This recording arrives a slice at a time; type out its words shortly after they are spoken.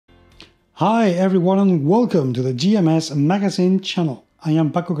Hi everyone and welcome to the GMS Magazine channel. I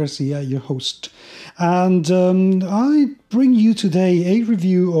am Paco Garcia, your host, and I bring you today a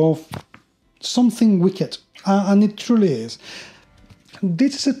review of something wicked, and it truly is.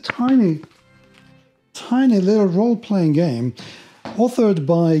 This is a tiny little role-playing game authored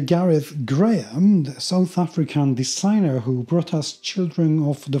by Gareth Graham, the South African designer who brought us Children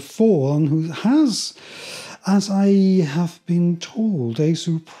of the Fall and who has, as I have been told, a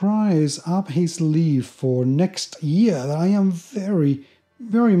surprise up his sleeve for next year that I am very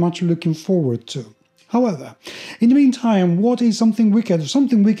much looking forward to. However, in the meantime, what is Something Wicked?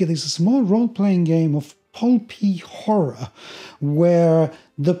 Something Wicked is a small role-playing game of pulpy horror where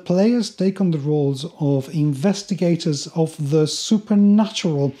the players take on the roles of investigators of the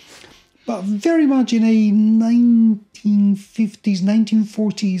supernatural, but very much in a 1950s,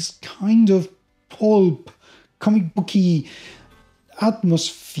 1940s kind of pulp, comic booky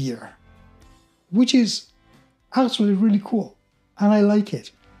atmosphere, which is actually really cool, and I like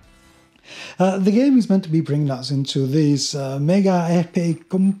it. The game is meant to be bringing us into this mega epic,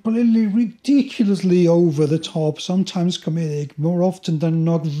 completely ridiculously over the top, sometimes comedic, more often than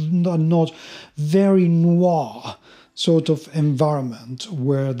not very noir sort of environment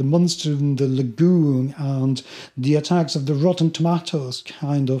where the monster in the lagoon and the attacks of the rotten tomatoes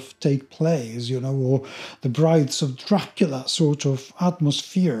kind of take place, or the Brides of Dracula sort of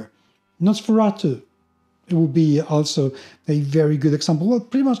atmosphere. Nosferatu, it would be also a very good example. Well,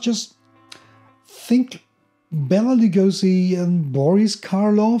 pretty much just think Bela Lugosi and Boris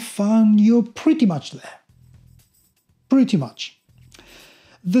Karloff and you're pretty much there. Pretty much.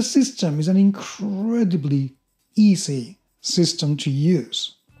 The system is an incredibly easy system to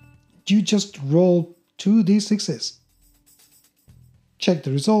use. You just roll 2d6s. Check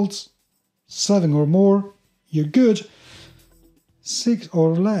the results. 7 or more, you're good. 6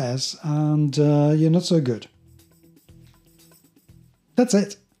 or less, and you're not so good. That's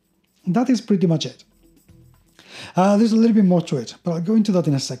it. That is pretty much it. There's a little bit more to it, but I'll go into that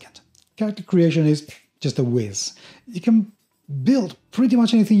in a second. Character creation is just a whiz. You can build pretty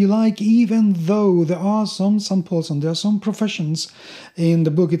much anything you like, even though there are some samples and there are some professions in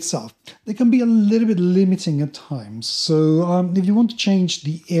the book itself. They can be a little bit limiting at times. So if you want to change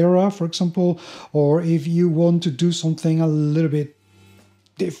the era, for example, or if you want to do something a little bit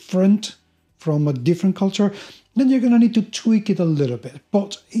different from a different culture, then you're going to need to tweak it a little bit.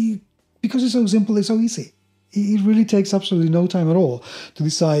 But because it's so simple, it's so easy. It really takes absolutely no time at all to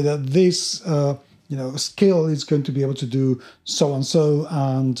decide that this skill is going to be able to do so and so,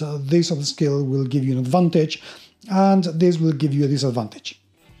 and this other skill will give you an advantage, and this will give you a disadvantage.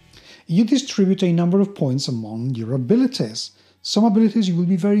 You distribute a number of points among your abilities. Some abilities you will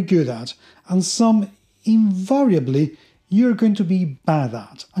be very good at, and some invariably you're going to be bad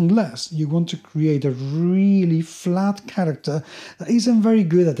at, unless you want to create a really flat character that isn't very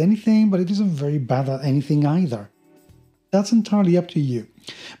good at anything, but it isn't very bad at anything either. That's entirely up to you.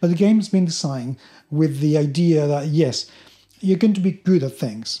 But the game has been designed with the idea that, yes, you're going to be good at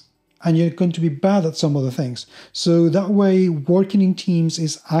things, and you're going to be bad at some other things. So that way, working in teams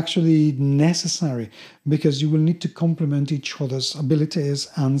is actually necessary, because you will need to complement each other's abilities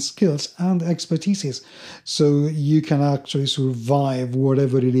and skills and expertises, so you can actually survive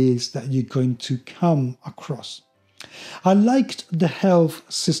whatever it is that you're going to come across. I liked the health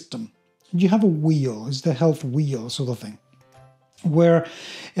system. You have a wheel, it's the health wheel sort of thing, where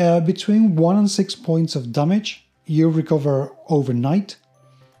between 1 and 6 points of damage, you recover overnight.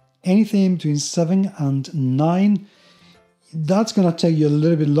 Anything between 7 and 9, that's going to take you a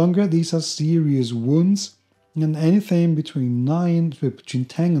little bit longer. These are serious wounds. And anything between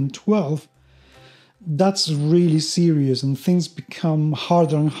 10 and 12, that's really serious, and things become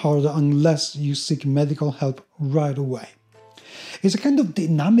harder and harder unless you seek medical help right away. It's a kind of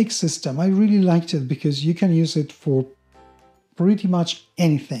dynamic system. I really liked it because you can use it for pretty much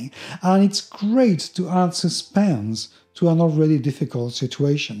anything, and it's great to add suspense to an already difficult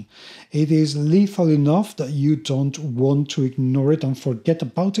situation. It is lethal enough that you don't want to ignore it and forget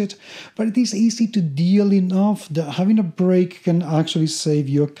about it, but it is easy to deal enough that having a break can actually save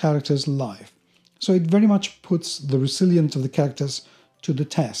your character's life. So it very much puts the resilience of the characters to the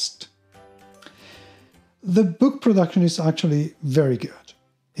test. The book production is actually very good.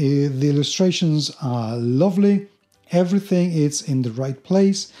 The illustrations are lovely. Everything is in the right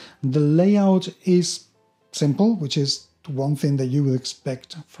place. The layout is simple, which is one thing that you would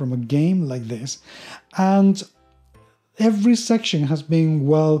expect from a game like this. And every section has been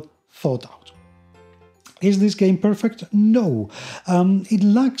well thought out. Is this game perfect? No.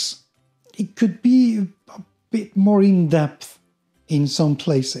 It could be a bit more in depth in some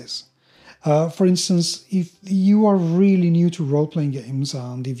places. For instance, if you are really new to role-playing games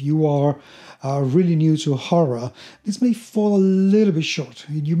and if you are really new to horror, this may fall a little bit short.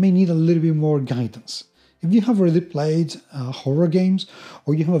 You may need a little bit more guidance. If you have already played horror games,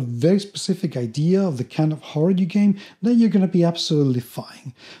 or you have a very specific idea of the kind of horror you game, then you're going to be absolutely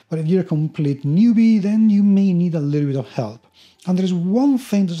fine. But if you're a complete newbie, then you may need a little bit of help. And there's one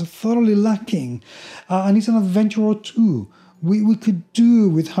thing that's thoroughly lacking, and it's an adventure or two. We could do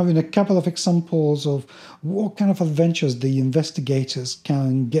with having a couple of examples of what kind of adventures the investigators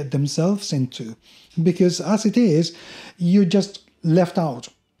can get themselves into. Because as it is, you're just left out,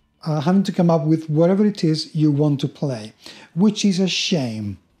 having to come up with whatever it is you want to play, which is a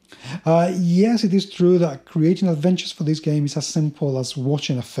shame. Yes, it is true that creating adventures for this game is as simple as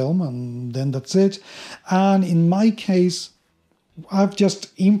watching a film and then that's it. And in my case, I've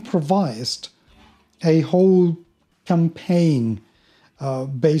just improvised a whole campaign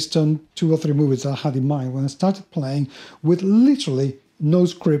based on 2 or 3 movies I had in mind when I started playing, with literally no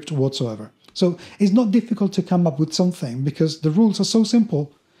script whatsoever. So it's not difficult to come up with something because the rules are so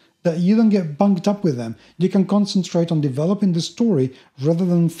simple that you don't get bunked up with them. You can concentrate on developing the story rather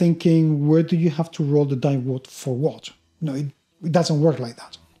than thinking, where do you have to roll the die for what? No, it doesn't work like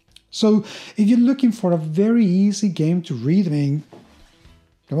that. So if you're looking for a very easy game to read, I mean,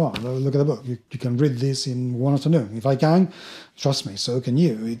 come on, look at the book. You can read this in one afternoon. If I can, trust me, so can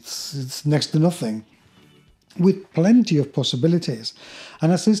you. It's next to nothing, with plenty of possibilities,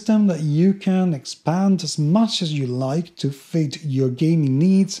 and a system that you can expand as much as you like to fit your gaming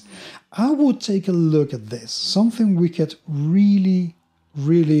needs. I would take a look at this. Something Wicked really,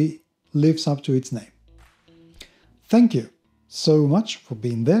 really lives up to its name. Thank you so much for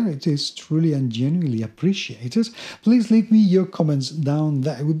being there. It is truly and genuinely appreciated. Please leave me your comments down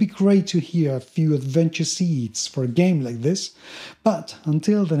there. It would be great to hear a few adventure seeds for a game like this. But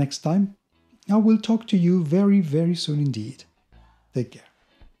until the next time, I will talk to you very, very soon indeed. Take care.